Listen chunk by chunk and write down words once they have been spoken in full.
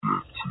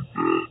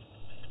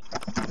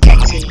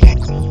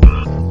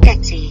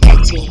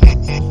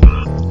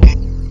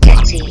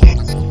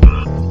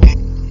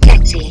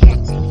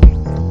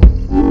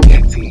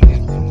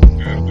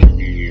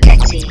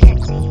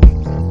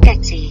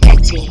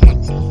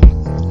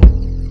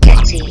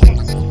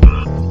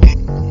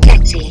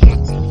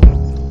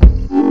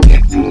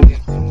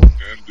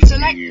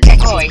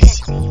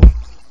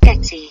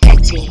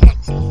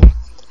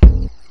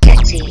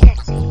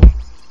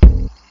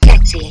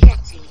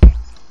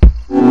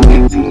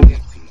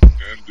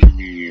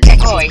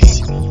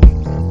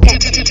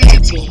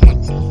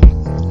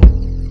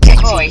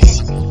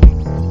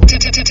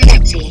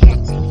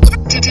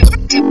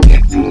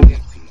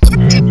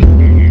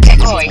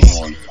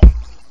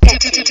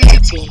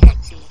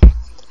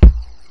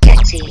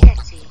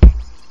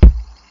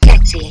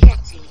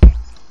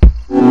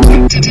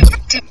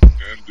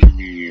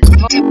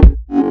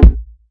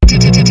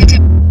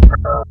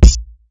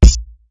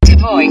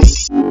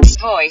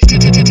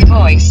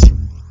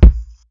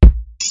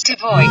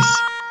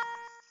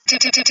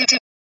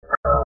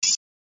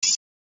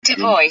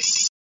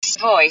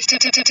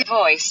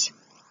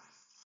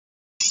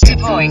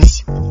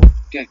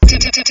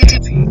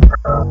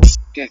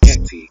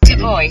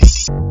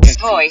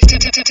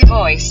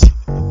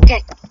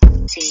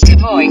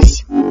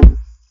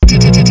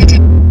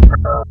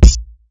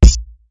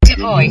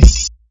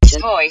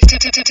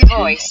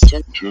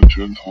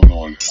Csönd,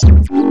 honol.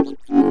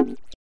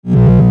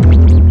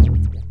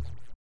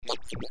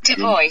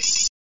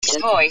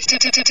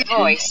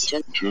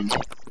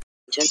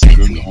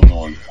 Csönd,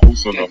 honol.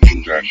 Kósza,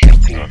 napsugár,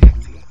 surran.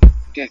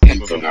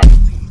 Gyújtanám.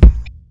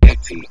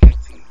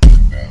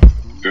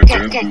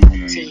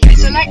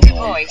 Select a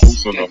voice.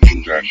 Kósza,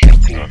 napsugár,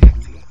 surran.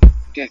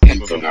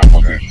 Gyújtanám a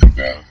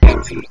gecibe.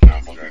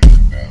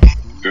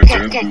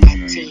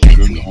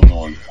 Csönd,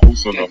 honol.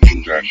 Kósza,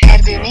 napsugár,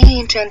 Erdő,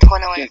 mélyén, csönd,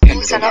 honol.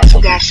 Kósza,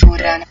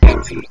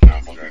 napsugár,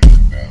 surran.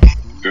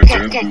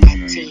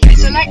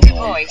 Select a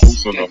voice.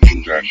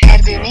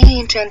 Erdő,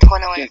 mélyén, csönd,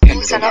 honol.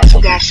 Kósza,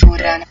 napsugár,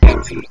 surran.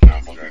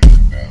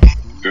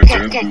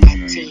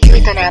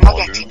 Gyújtanám a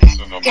gecibe.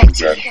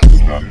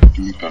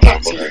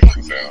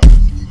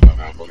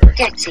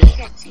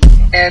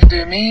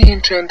 Erdő,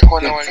 mélyén, csönd,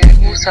 honol.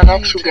 Kósza,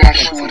 napsugár,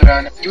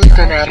 surran.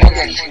 Gyújtanám a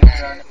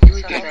gecibe.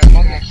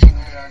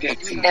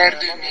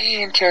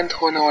 Erdő, mélyén, csönd,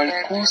 honol.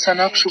 Kósza,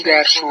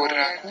 napsugár,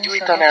 surran.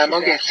 Gyújtanám a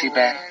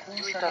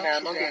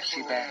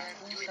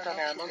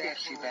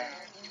gecibe.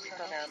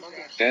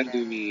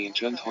 Erdő, mélyén,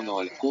 csönd,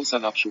 honol. Kósza,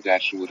 napsugár,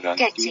 surran.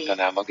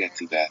 Gyújtanám a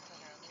gecibe.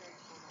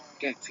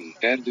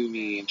 Erdő,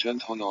 mélyén,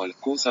 csönd, honol.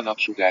 Kósza,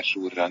 napsugár,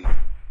 surran.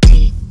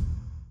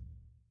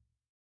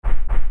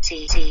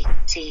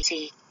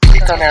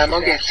 Gyújtanám a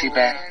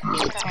gecibe.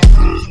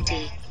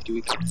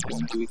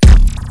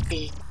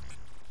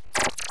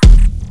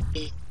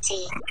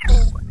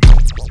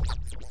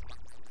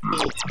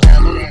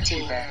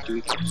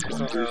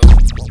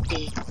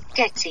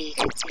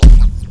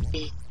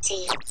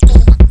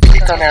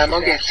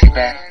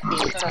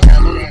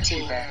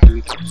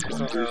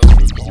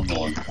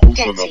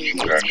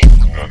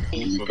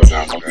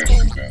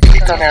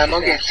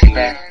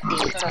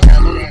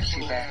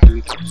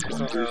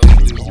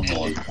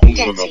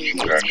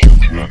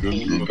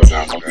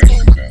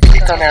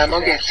 Gyújtanám a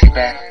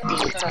gecibe.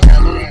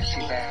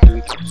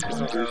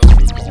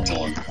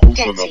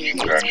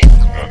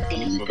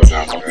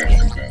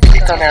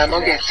 Gyújtanám a gecibe. Gyújtanám a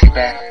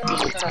gecibe.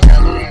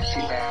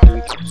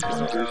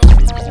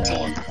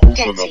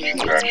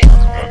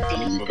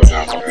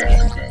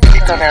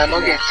 Gyújtanám a gecibe. Gyújtanám a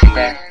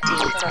gecibe.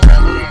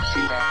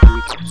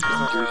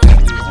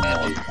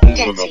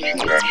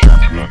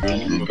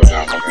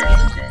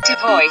 To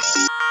voice.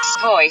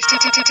 Voice. To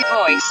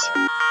voice.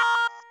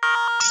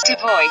 To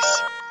voice.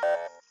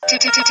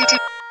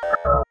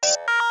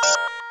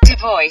 To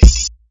voice.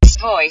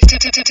 Voice. To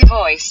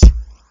voice.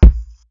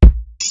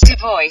 To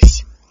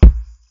voice.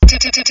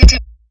 Gecibe.